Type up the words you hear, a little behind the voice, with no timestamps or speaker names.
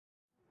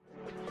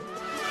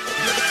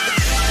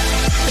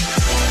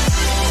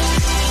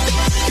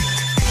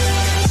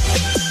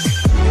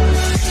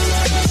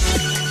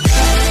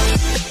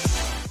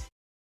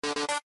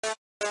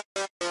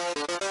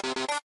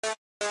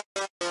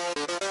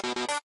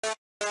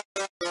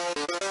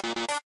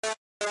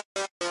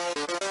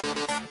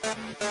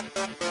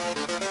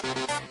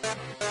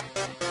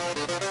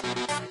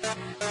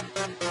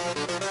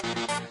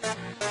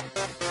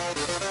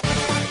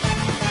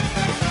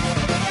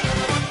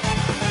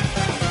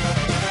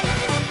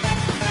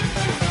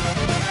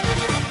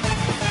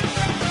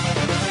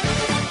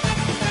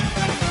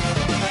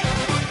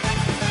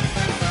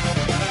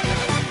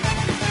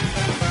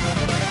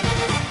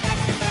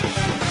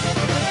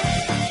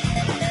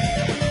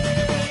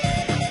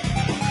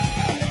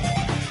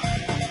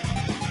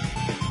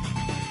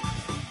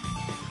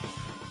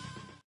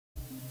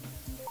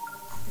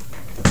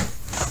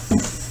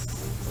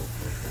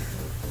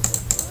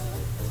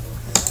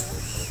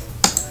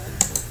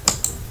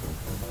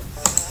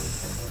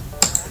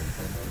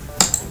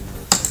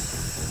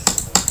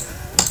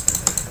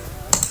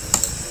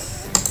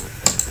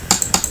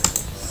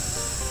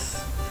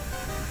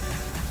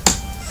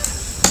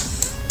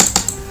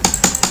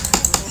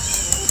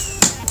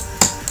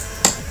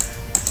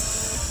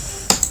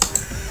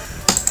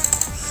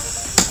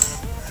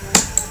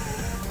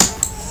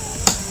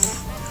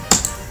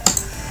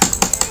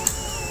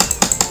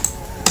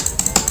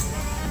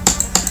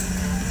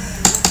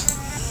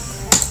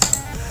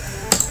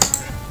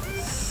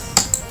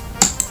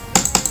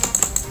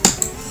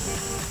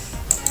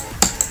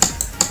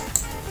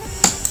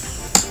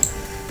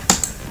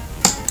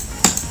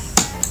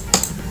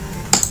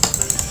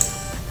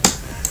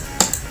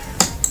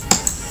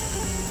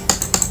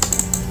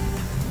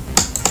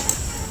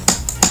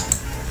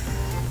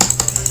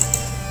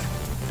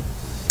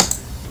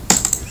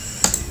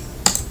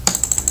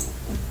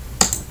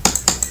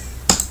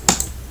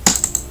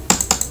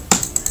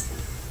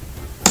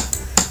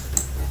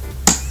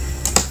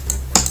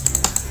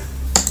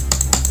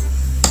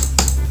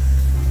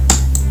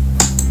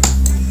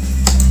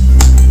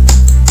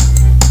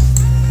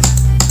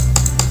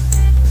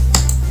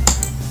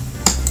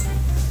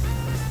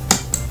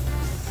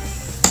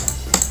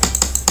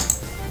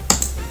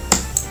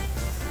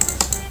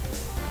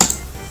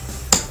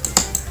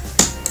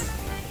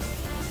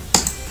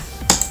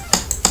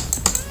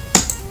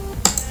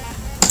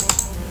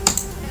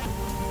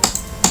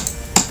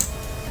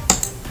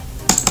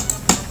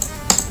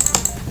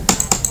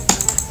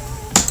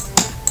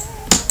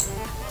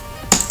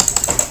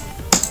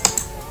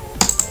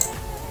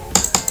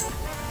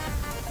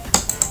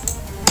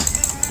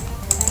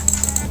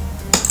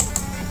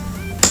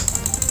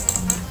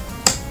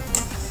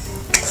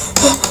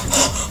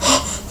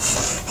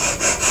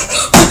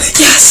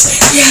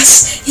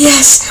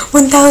Yes,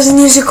 1,000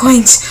 user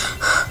coins.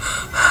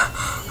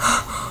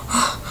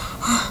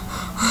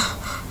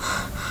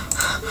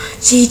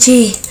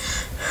 GG.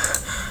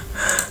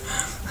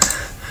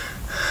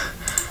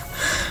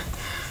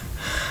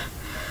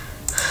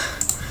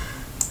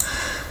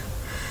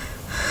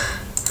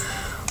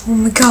 Oh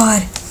my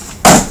god.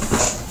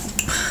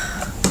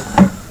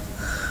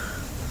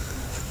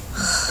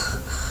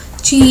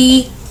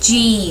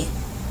 GG.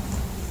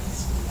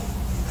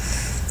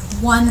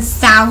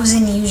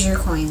 1,000 user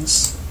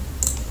coins.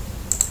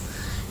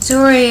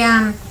 Sorry,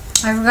 I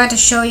forgot to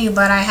show you,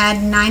 but I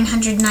had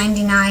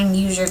 999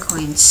 user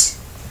coins.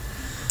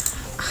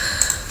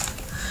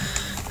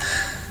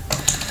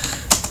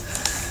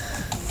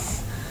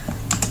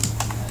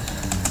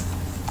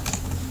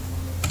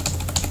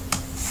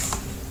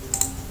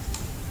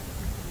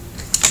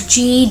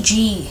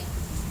 GG.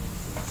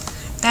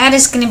 That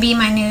is going to be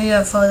my new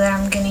UFO that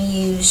I'm going to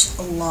use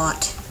a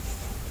lot.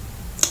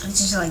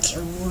 It's just like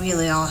a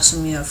really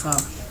awesome UFO.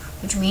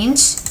 Which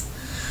means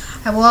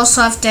I will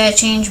also have to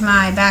change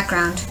my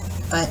background.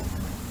 But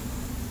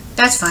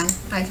that's fine.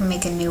 I can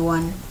make a new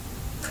one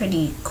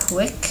pretty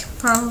quick,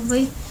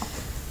 probably.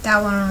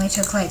 That one only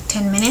took like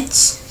 10 minutes.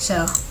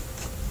 So.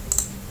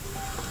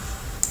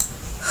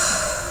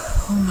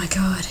 Oh my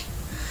god.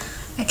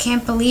 I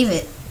can't believe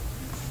it.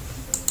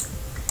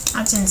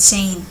 That's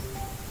insane.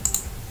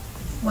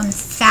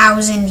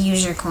 1,000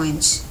 user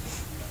coins.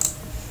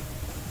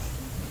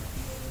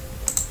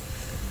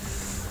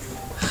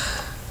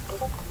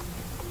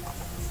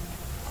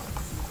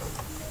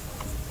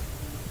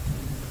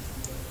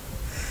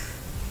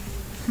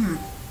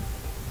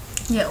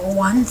 Yeah,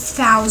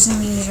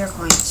 1,000 user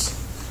coins.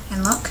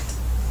 And look.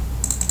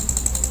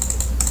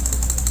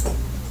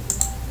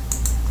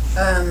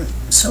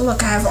 So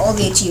look, I have all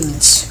the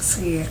achievements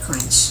for your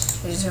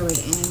coins. Is there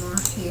any more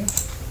here?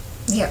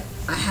 Yep,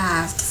 I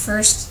have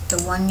first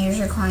the 1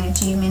 user coin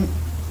achievement,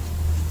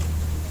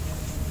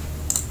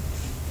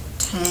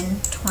 10,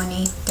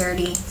 20,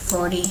 30,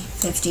 40,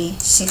 50,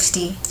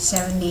 60,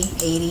 70,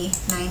 80,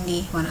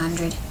 90,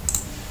 100.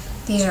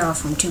 These are all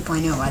from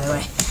 2.0, by the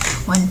way.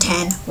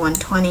 110,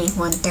 120,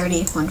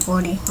 130,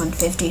 140,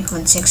 150,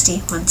 160,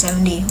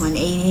 170,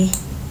 180,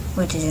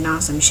 which is an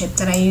awesome ship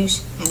that I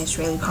use, and it's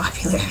really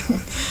popular.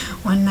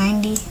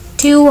 190,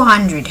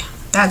 200.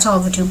 That's all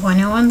the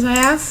 2.0 ones I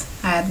have.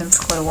 I had them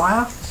for quite a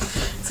while.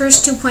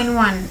 First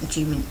 2.1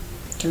 achievement.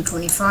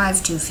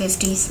 225,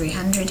 250,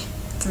 300,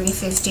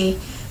 350,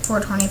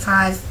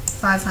 425,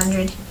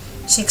 500,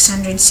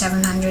 600,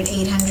 700,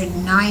 800,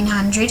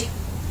 900.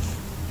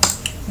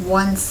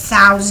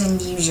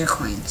 1,000 user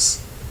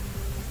coins.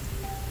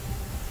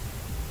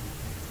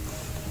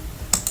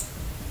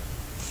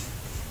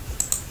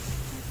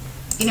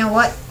 You know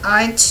what?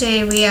 I'd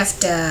say we have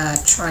to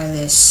try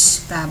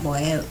this bad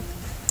boy out.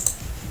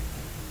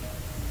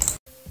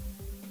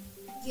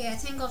 Yeah, I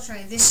think I'll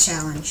try this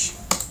challenge.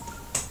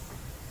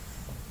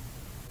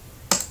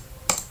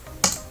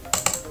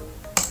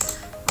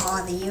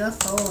 Oh, the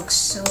UFO looks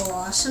so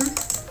awesome.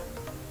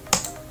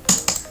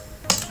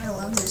 I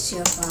love this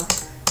UFO.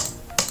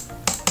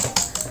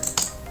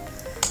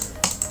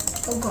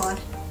 Oh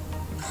god.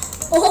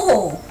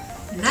 Oh!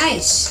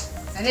 Nice!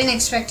 I didn't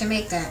expect to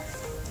make that.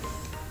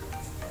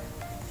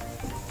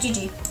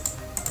 GG.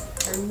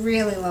 I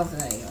really love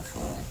that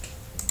UFO.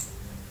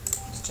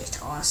 It's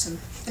just awesome.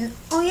 And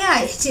oh yeah,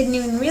 I didn't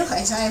even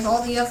realize I have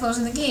all the UFOs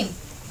in the game.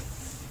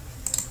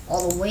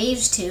 All the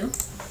waves too.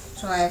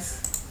 So I have...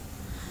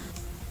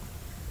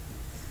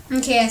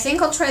 Okay, I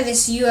think I'll try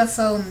this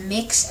UFO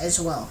mix as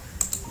well.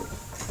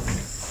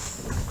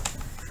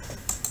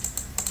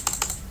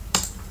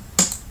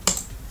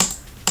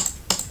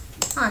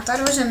 Oh, I thought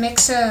it was a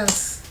mix of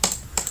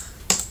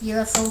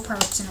UFO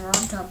parts and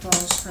rock top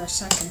balls for a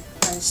second,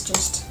 but it's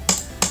just,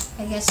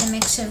 I guess, a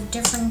mix of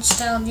different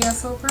styled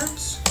UFO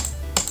parts.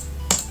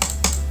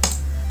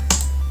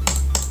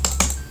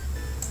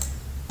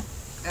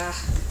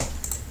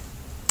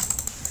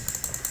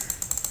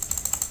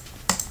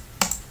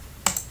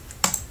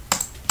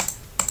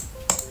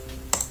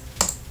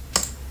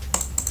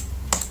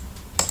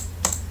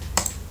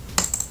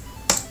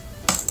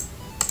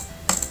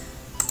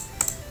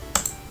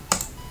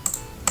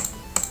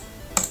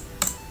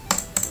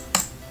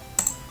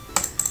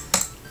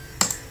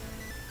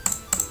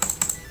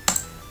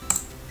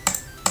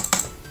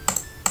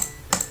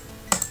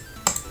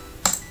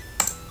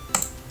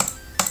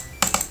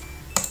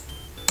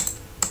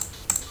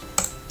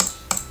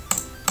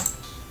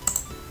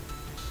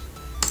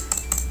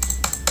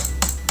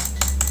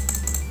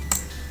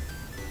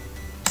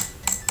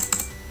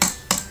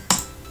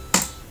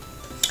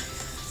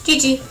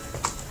 GG.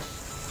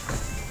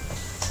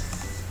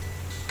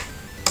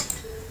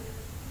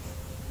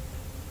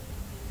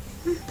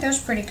 That was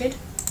pretty good.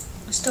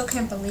 I still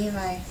can't believe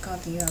I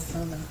got the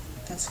UFO though.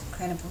 That's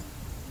incredible.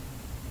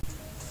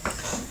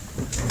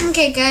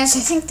 Okay guys,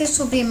 I think this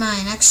will be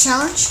my next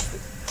challenge.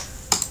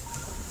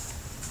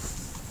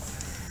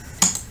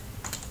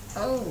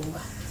 Oh.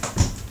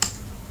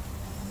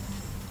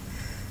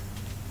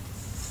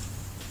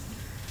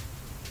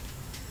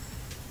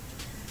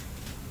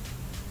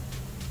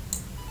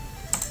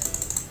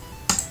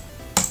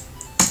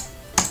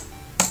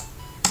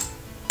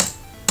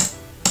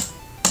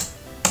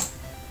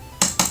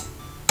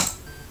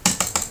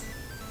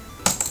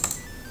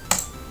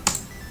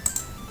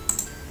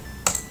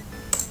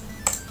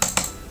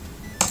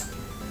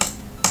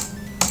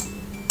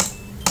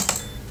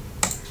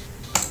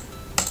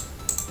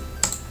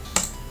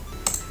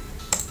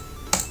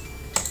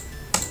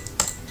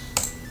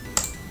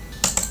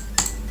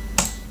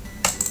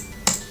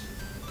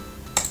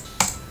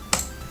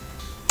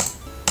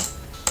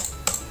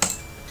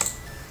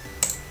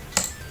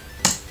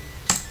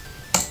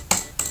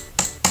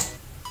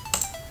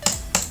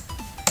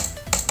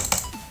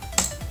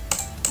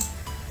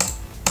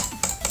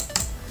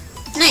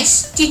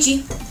 Nice.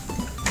 GG.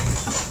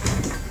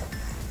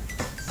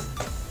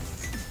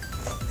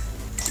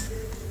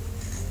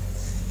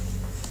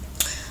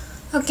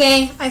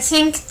 Okay, I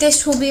think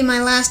this will be my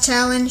last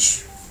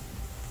challenge.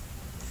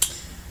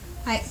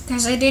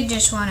 Because I did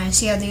just want to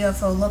see how the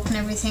UFO looked and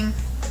everything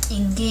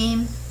in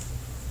game.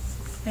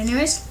 But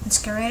anyways,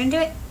 let's get right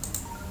into it.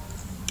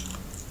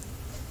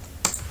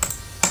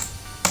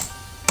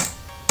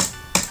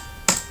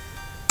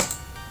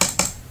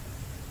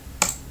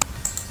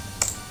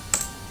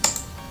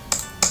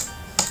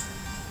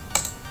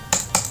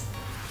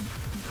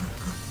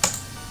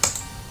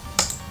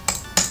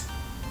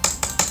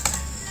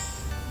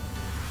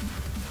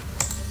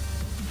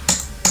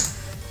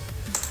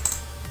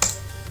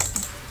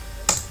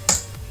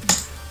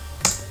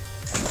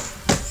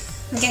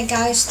 Okay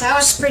guys, that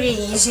was pretty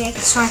easy,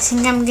 so I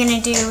think I'm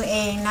gonna do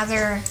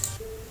another,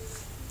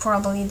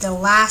 probably the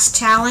last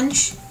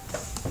challenge.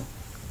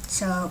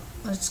 So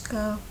let's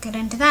go get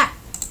into that.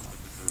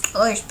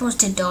 Oh, you're supposed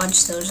to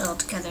dodge those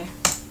altogether.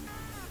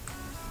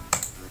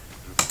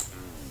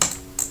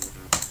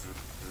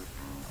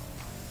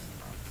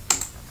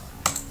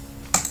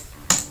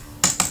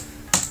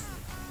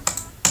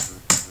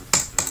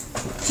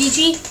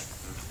 GG.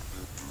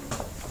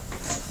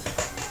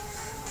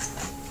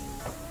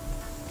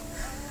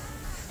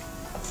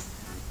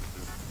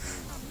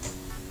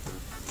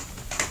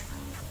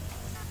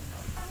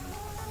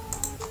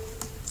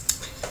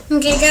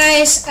 Okay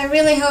guys, I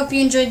really hope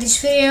you enjoyed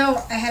this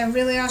video. I had a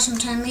really awesome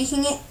time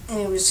making it, and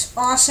it was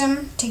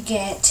awesome to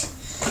get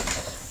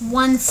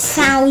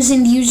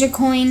 1,000 user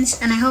coins,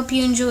 and I hope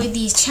you enjoyed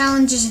these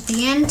challenges at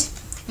the end.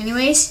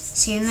 Anyways,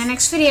 see you in the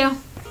next video.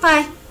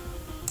 Bye!